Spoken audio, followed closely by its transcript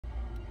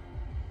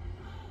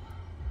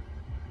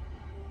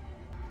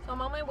So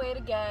I'm on my way to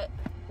get,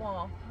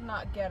 well, I'm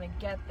not gonna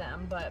get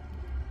them, but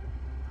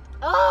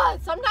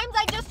sometimes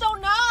I just don't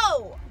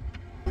know.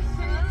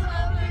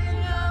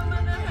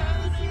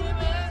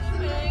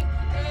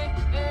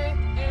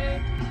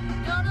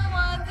 Don't know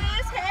what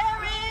this hair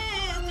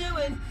is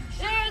doing.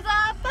 There's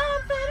a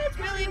bump and it's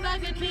really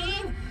bugging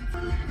me.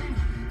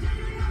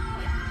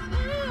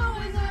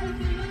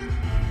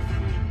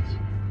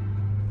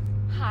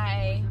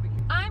 Hi,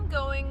 I'm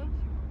going.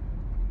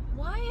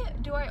 Why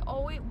do I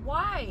always?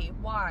 Why?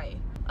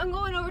 I'm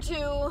going over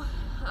to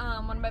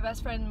one of my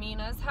best friend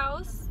Mina's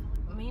house.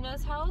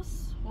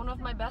 One of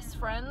my best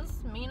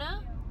friends,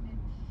 Mina.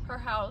 Her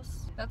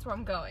house. That's where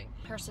I'm going.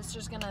 Her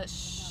sister's gonna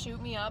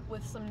shoot me up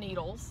with some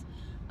needles.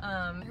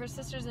 Her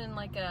sister's in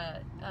like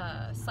a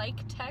psych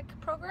tech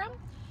program,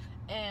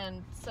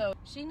 and so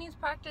she needs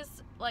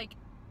practice like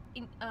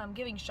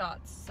giving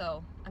shots.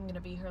 So I'm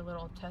gonna be her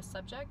little test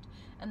subject,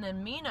 and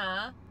then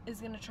Mina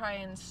is gonna try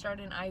and start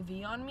an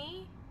IV on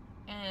me.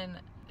 And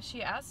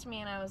she asked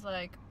me, and I was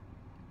like,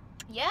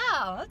 "Yeah,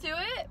 I'll do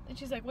it." And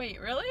she's like, "Wait,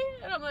 really?"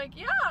 And I'm like,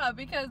 "Yeah,"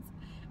 because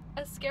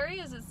as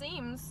scary as it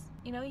seems,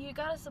 you know, you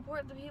gotta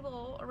support the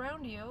people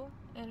around you,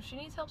 and if she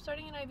needs help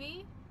starting an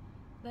IV,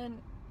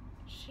 then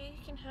she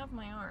can have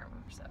my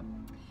arm. So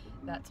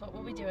that's what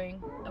we'll be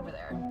doing over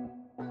there.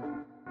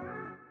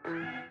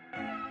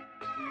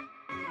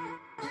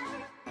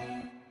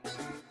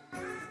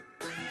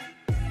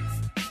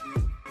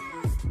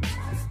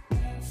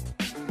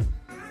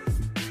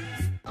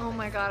 Oh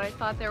my god, I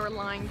thought they were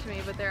lying to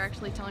me, but they're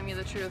actually telling me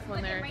the truth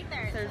when they're right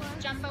there. They're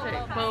Jumbo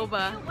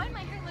boba. Ew, why did my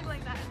hair look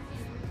like that?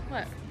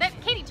 What?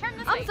 Katie, turn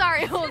this way. I'm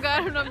sorry. Oh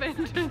god, I'm not paying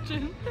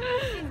attention.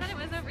 She said it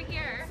was over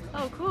here.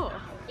 Oh, cool.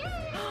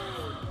 Yay!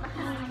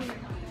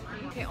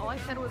 Okay, all I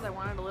said was I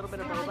wanted a little bit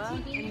of boba,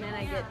 and then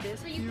I get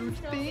this huge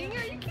thing.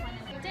 Are you kidding?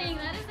 Dang,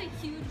 that is a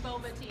huge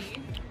boba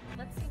tea.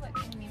 Let's see what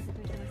kind of music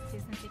we can listen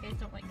to since you guys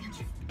don't like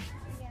country.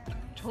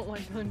 Don't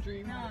like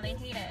country. No, they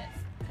hate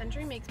it.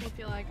 Country makes me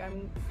feel like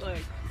I'm like.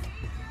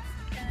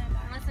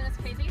 Listen, it's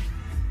crazy.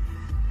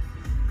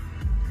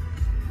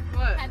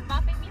 What? Head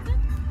bopping music.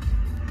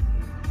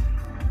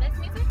 This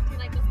music? Do you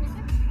like this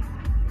music?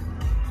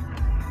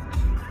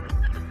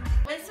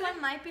 This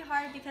one might be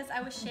hard because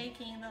I was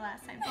shaking the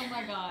last time. Oh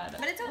my god.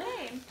 But it's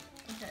okay.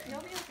 Okay.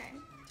 You'll be okay.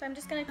 So I'm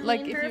just gonna clean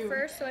Like, if her you-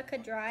 first so it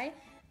could dry.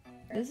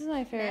 This is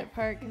my favorite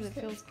part because it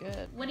feels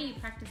good. What are you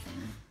practicing?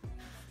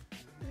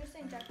 I'm just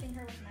injecting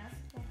her with meth.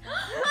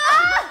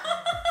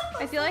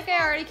 I feel like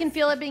I already can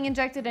feel it being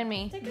injected in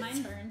me.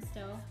 Mine burns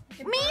still.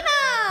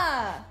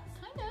 Mina!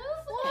 Kind of.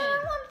 Well,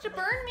 I want it to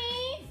burn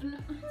me. No,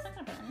 it's not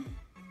gonna burn.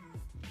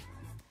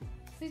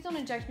 Please don't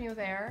inject me with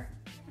air.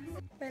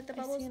 But the I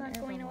bubble's see an not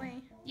air going bubble. away.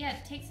 Yeah,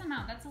 take some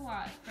out. That's a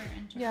lot for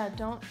injection. Yeah,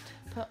 don't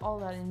put all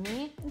that in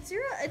me. It's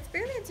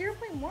barely at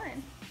 0.1.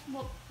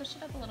 Well, push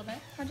it up a little bit.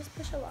 I'll just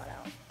push a lot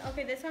out.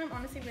 Okay, this one I'm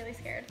honestly really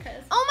scared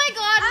because. Oh my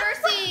god, I'm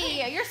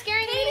Mercy! You're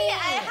scaring me!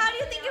 How do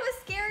you think it was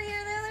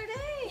scarier the other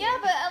day? Yeah,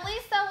 but at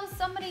least that was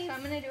somebody. So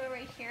I'm gonna do it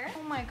right here.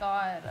 Oh my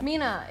god.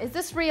 Mina, is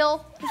this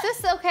real? Is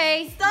this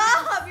okay?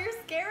 Stop! You're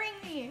scaring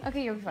me.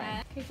 Okay, you'll be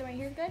fine. Okay, so right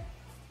here's good.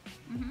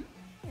 Mhm.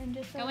 And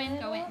just Go in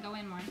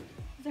more.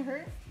 Does it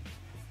hurt?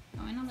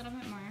 Go in a little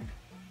bit more.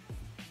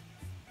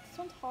 This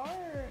one's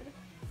hard.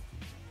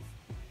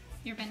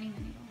 You're bending the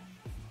needle.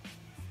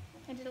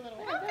 I did a little.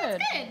 Oh,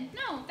 that's good.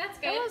 No, that's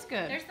good. That was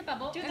good. There's the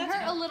bubble. Dude, It that's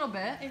hurt a good. little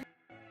bit.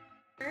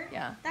 Hurt?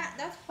 Yeah.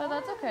 That's But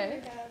hard. that's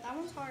okay. That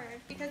one's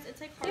hard because it's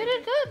like hard. You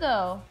did good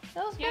though.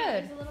 That was Yeah,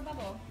 good. there's a little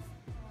bubble.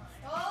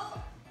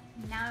 Oh.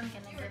 Now I'm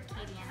gonna give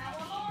Katie an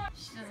IV.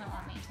 She doesn't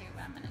want me to,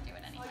 but I'm gonna do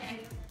it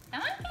anyway.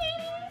 Come on,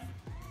 Katie.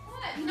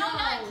 What? No,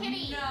 not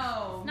Kitty.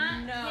 No.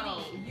 Not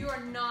no. Kitty. You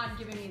are not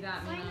giving me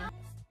that, Mina.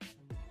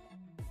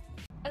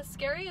 As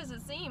scary as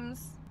it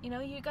seems, you know,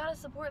 you gotta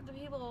support the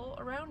people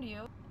around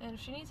you. And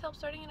if she needs help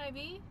starting an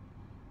IV,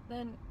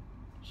 then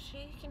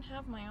she can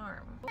have my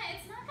arm.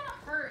 It's not gonna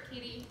hurt,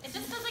 Katie. It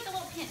just does like a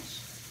little pinch.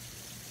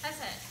 That's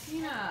it.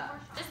 Yeah.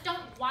 Just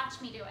don't watch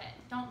me do it.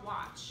 Don't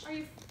watch. Are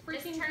you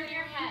freaking Just turn kidding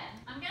your me? head.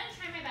 I'm gonna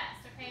try my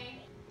best,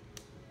 okay?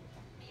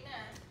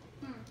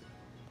 Mina.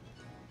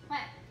 What?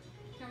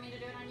 Do you want me to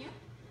do it on you?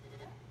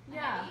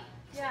 Yeah.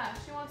 Yeah,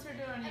 she wants her to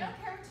do it on you.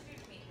 care what you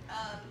do to me.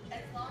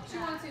 As long as She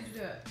wants you to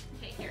do it.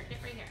 Okay, here,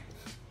 get right here.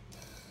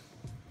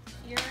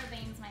 Your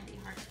veins might be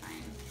hard to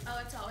find. Oh,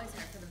 it's always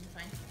hard for them to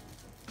find.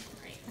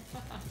 Great.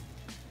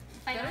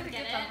 If I Better don't to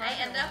get get the it, hard-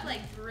 I end up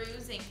like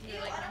bruising through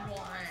like my whole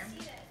arm.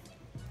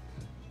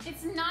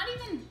 it's not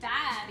even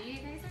bad. You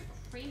guys are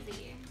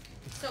crazy.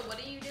 So what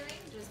are you doing?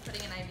 Just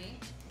putting an IV?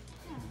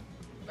 Yeah.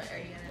 But are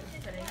you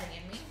gonna put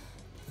anything in me?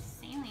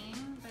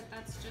 Saline, but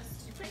that's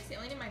just. You're putting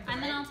saline in my blood.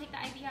 And then I'll take the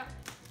IV out.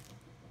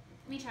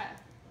 Mitra,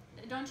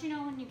 don't you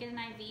know when you get an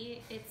IV,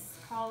 it's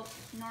called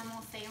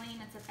normal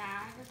saline? It's a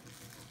bag.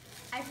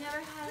 I've never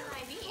had an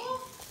IV.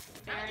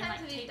 They're How many in, times like,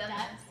 have you taped done up.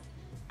 this?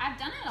 I've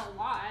done it a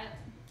lot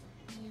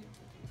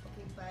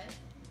Okay, but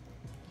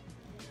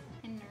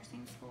in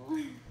nursing school.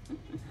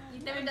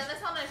 you've never done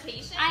this on a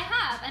patient? I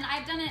have, and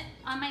I've done it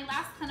on my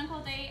last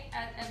clinical day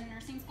of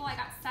nursing nursing school, I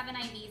got 7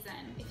 IVs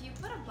in. If you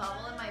put a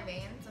bubble in my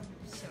veins, I'm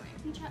suing.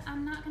 Mitra,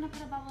 I'm not gonna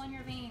put a bubble in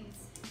your veins.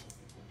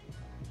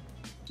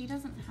 She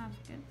doesn't have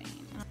good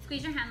veins.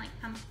 Squeeze your hand, like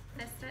pump,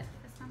 fist it,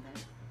 fist pump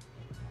it.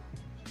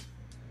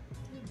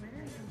 Dude, where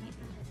are your veins?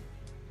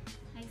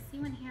 I see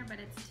one here, but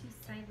it's too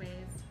sideways.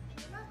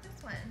 What about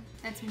this one?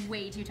 That's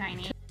way too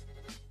tiny.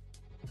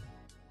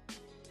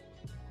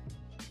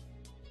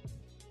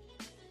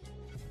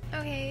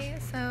 Okay,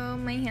 so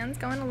my hand's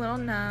going a little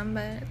numb,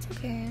 but it's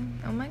okay.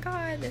 Oh my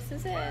god, this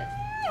is it.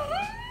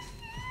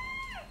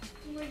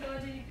 Oh my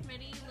god, are you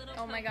ready, little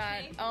Oh my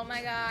god, puppy? oh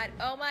my god,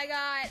 oh my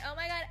god, oh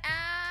my god,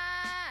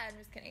 ah! I'm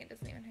just kidding, it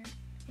doesn't even hurt.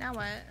 Now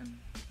what?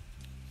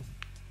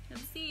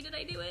 Let's see, did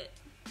I do it?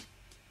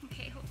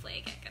 Okay, hopefully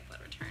I get good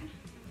blood return.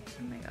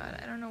 Oh my god,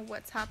 I don't know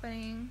what's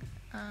happening.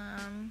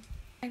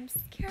 I'm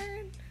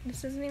scared.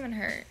 This doesn't even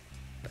hurt,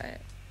 but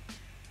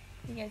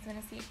you guys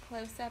want to see a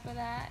close-up of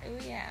that?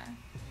 Oh yeah.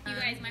 You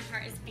guys, my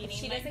heart is beating. If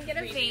she like doesn't get a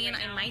crazy vein,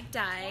 right I now. might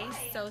die,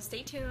 so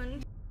stay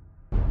tuned.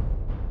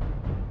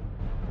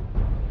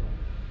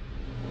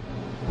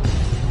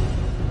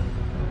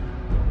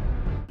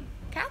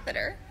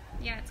 Catheter?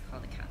 Yeah, it's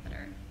called a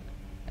catheter.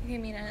 Okay,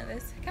 Mina,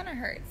 this kind of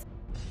hurts.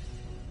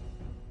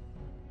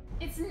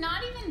 It's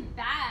not even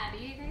bad.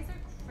 You guys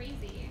are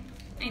crazy.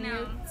 I Can know.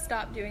 you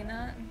stop doing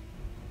that?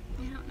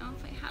 I don't know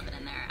if I have it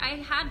in there. I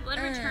had blood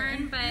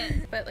return,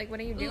 but But like, what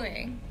are you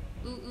doing?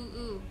 ooh, ooh,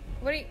 ooh.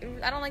 What are you?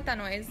 I don't like that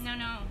noise. No,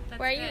 no. That's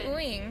Why are good. you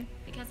oohing?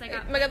 Because I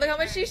got. Oh my god, look how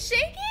much blood she's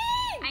shaking!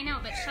 return. I know,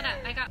 but shut up.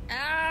 I got.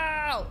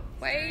 Ow!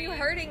 Why are you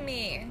hurting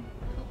me?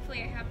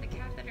 Hopefully, I have the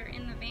catheter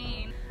in the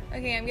vein.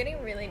 Okay, I'm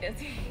getting really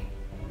dizzy.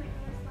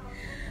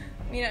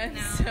 Mina, I'm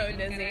No, so I'm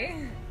dizzy.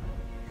 gonna-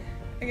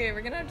 Okay,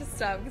 we're gonna have to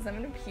stop because I'm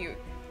gonna puke.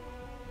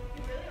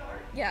 You really are?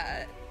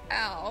 Yeah.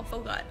 Ow. Oh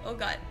god. Oh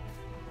god.